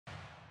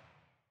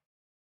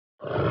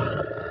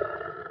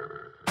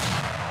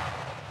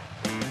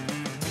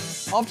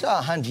After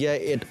our hunt here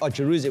at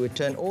Otjiruze, we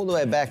turned all the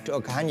way back to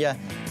Okanawa,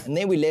 and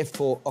then we left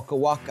for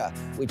Okanawa,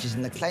 which is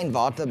in the Klein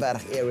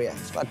Waterberg area.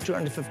 It's about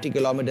 250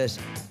 kilometers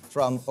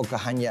from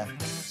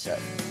Okanawa. So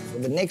for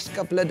the next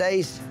couple of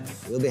days,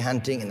 we'll be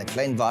hunting in the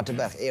Klein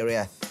Waterberg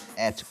area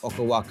at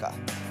Okanawa,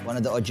 one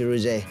of the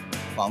Otjiruze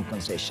farm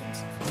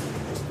concessions.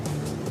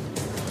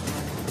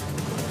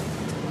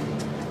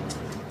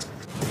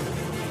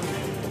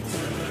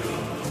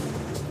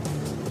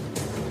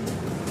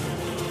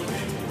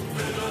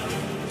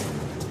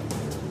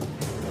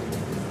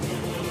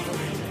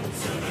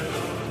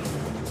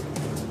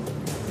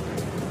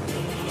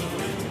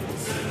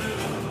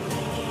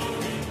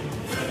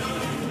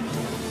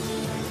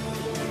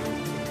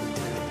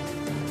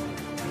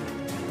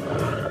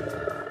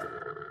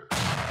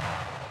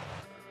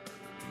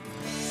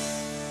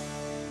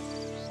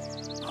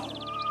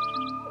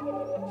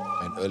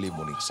 Early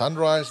morning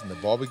sunrise and the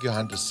barbecue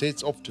hunter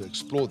sets off to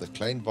explore the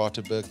Klein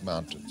Waterberg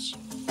Mountains.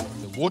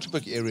 The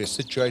Waterberg area is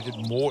situated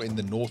more in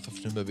the north of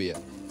Namibia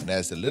and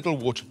has the Little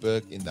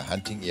Waterberg in the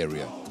hunting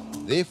area.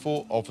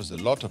 Therefore offers a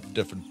lot of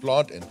different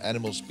plant and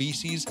animal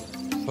species,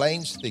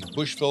 plains, thick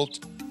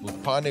bushveld,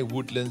 with piney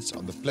woodlands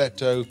on the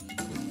plateau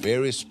with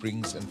various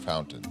springs and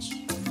fountains.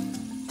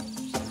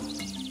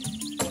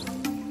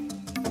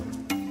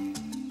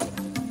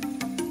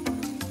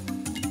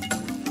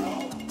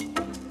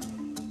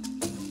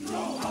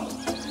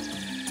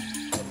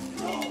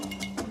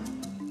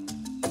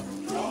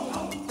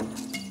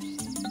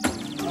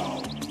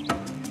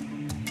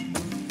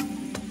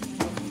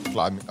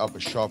 Climbing up a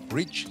sharp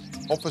ridge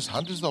offers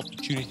hunters the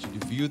opportunity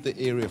to view the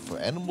area for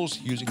animals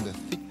using the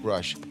thick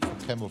brush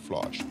for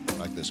camouflage,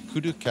 like this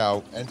kudu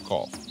cow and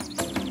calf.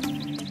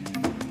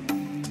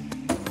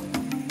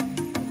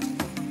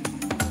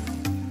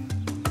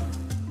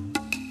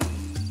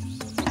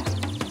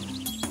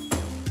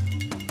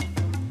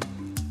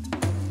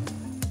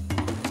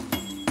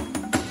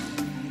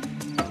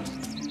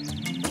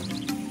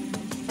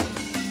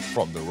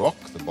 From the rock,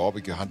 the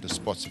barbecue hunter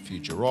spots a few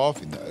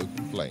giraffe in the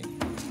open plain.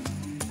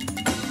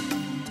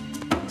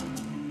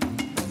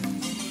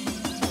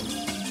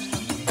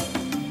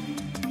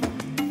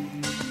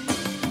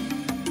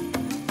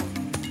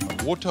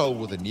 A waterhole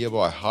with a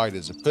nearby hide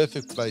is a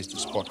perfect place to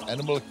spot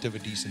animal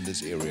activities in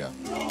this area.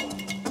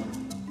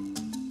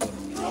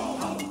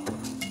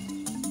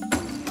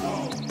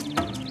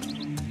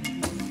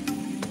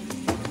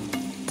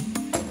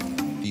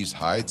 These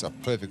hides are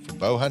perfect for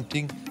bow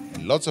hunting,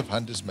 and lots of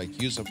hunters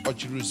make use of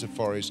Otjiruze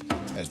Safaris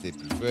as their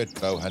preferred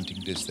bow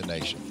hunting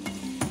destination.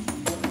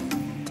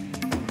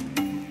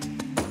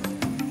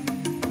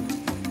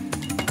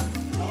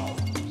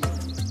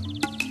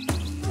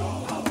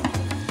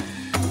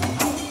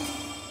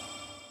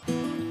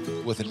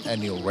 With an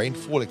annual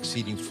rainfall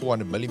exceeding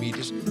 400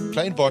 millimeters,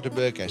 Klein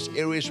Waterberg has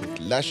areas with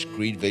lush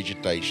green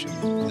vegetation.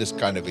 This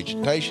kind of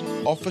vegetation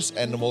offers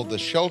animals the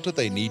shelter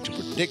they need to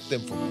protect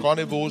them from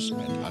carnivores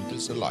and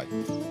hunters alike.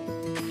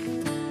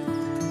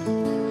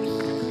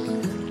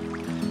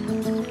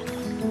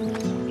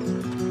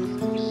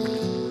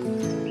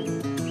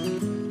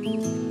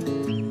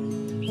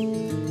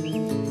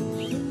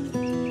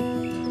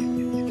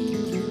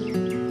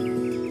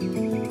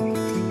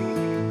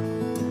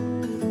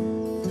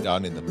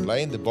 Down in the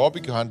plain, the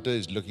barbecue hunter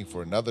is looking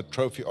for another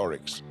trophy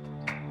oryx.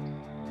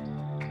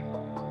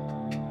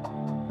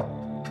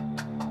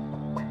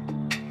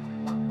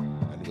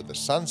 And with the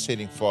sun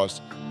setting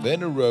fast,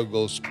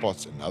 Rogl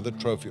spots another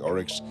trophy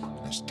oryx,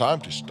 and it's time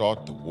to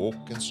start the walk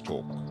and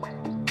stalk.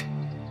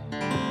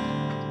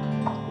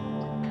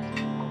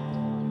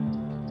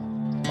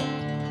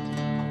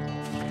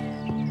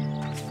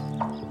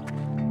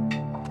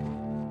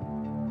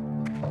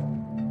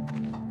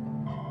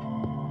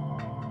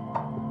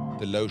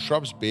 The low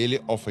shrubs barely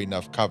offer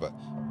enough cover,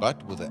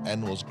 but with the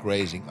animals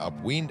grazing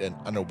upwind and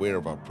unaware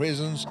of our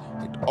presence,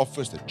 it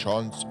offers the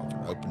chance of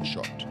an open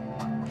shot.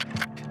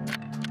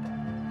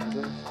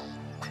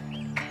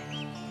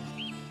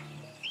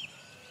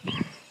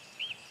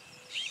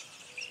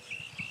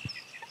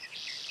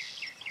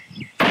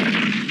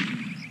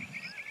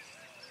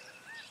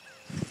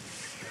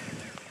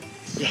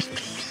 Yes.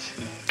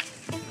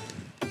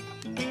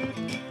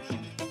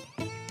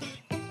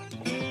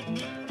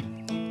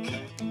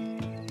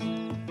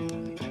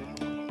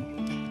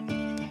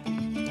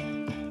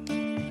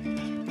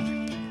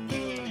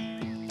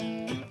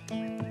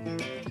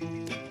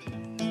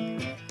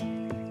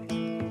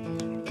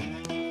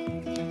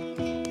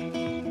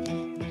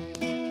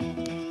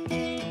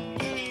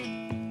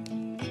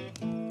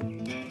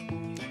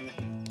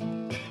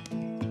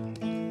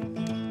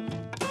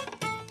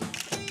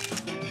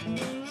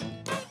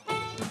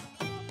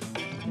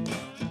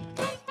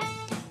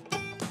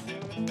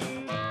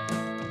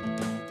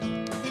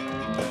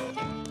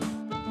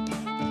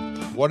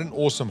 What an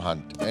awesome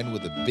hunt, and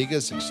with the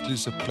biggest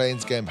exclusive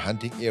plains game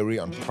hunting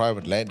area on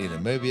private land in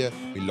Namibia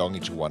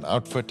belonging to one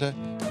outfitter,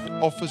 it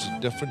offers a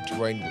different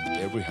terrain with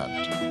every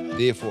hunt.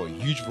 Therefore, a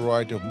huge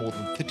variety of more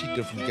than 30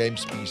 different game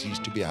species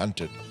to be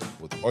hunted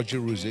with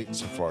Otjiruze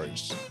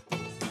Safaris.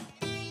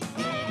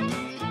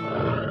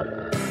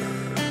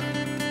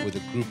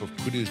 group of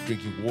kudus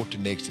drinking water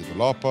next to the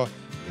lapa,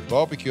 the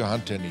barbecue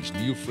hunter and his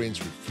new friends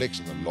reflects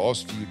on the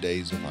last few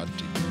days of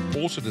hunting.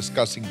 Also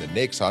discussing the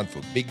next hunt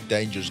for big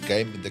dangerous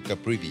game in the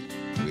Caprivi,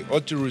 where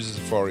Otjiruze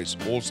Safaris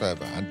also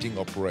have a hunting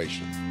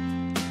operation.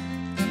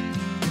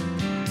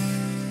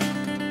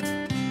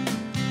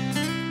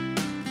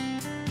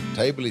 The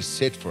table is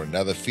set for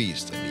another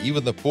feast, and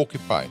even the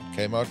porcupine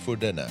came out for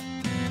dinner.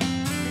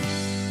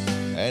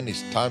 And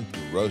it's time to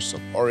roast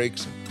some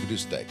oryx and kudu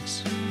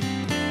steaks.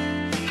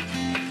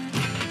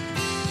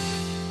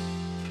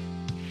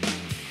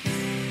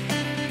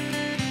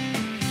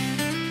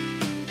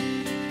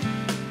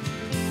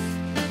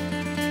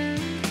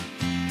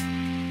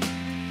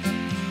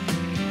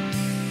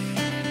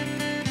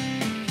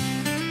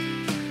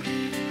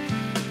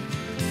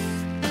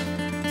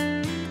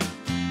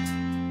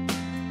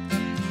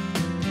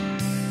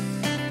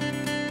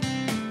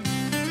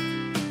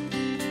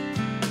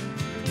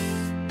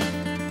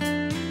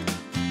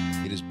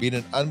 Been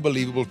an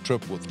unbelievable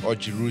trip with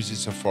Otjiruze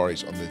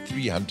Safaris on the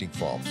 3 hunting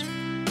farms,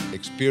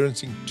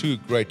 experiencing 2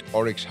 great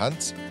oryx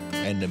hunts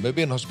and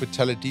Namibian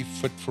hospitality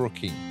fit for a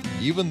king,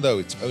 even though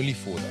it's only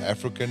for the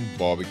African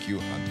BBQ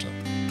Hunter.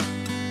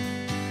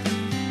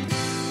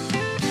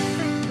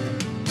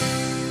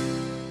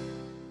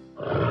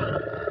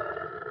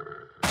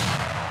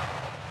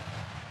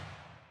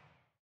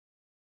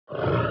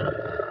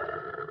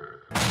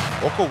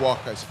 Okanawa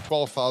is a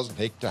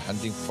 12,000-hectare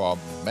hunting farm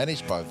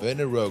managed by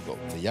Rogl,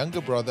 the younger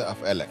brother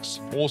of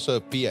Alex, also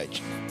a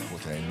PH,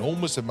 with an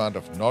enormous amount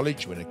of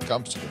knowledge when it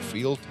comes to the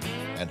field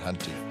and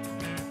hunting.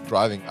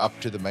 Driving up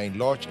to the main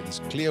lodge, it is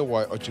clear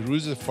why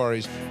Otjiruze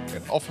Safaris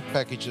can offer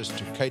packages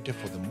to cater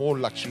for the more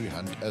luxury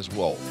hunt as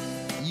well,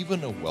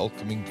 even a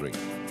welcoming drink.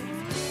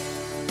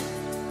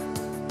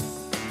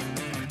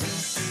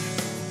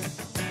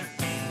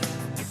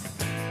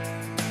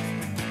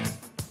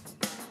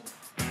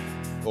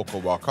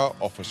 Okanawa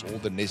offers all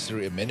the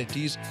necessary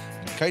amenities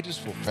and caters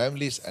for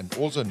families and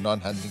also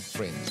non-hunting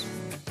friends.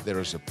 There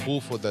is a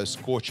pool for those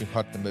scorching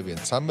hot Namibian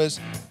summers,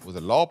 with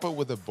a lapa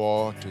with a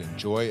bar to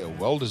enjoy a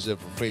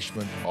well-deserved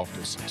refreshment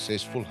after a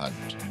successful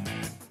hunt.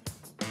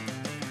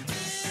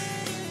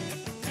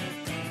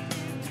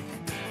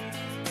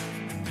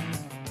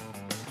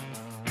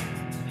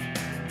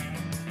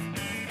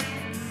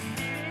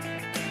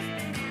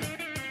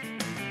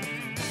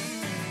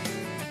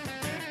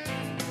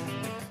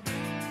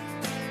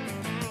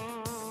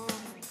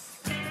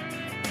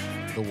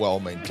 The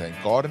well-maintained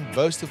garden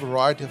boasts a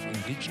variety of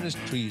indigenous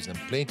trees and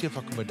plenty of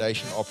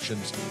accommodation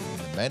options in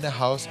the manor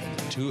house and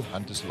the 2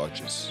 hunters'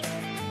 lodges.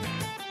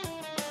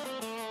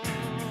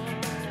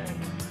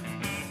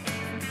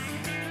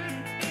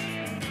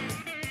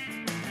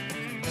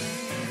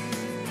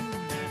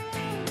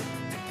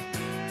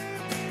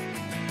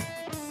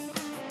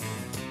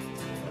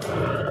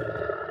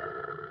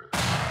 The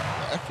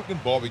African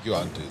BBQ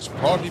Hunter is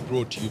proudly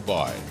brought to you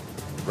by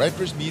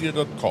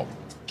radressmedia.com.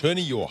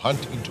 Turning your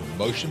hunt into a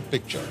motion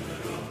picture.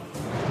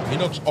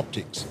 Minox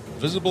Optics,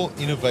 visible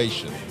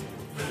innovation.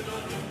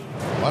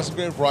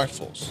 Musgrave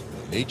Rifles,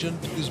 legend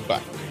is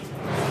back.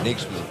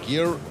 Next Wheel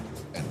Gear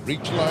and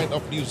Ridgeline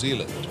of New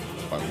Zealand.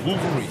 By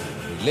Wolverine,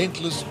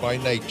 relentless by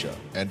nature.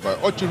 And by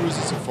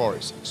Otjiruze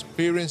Safaris,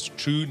 experience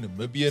true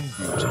Namibian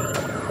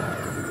beauty.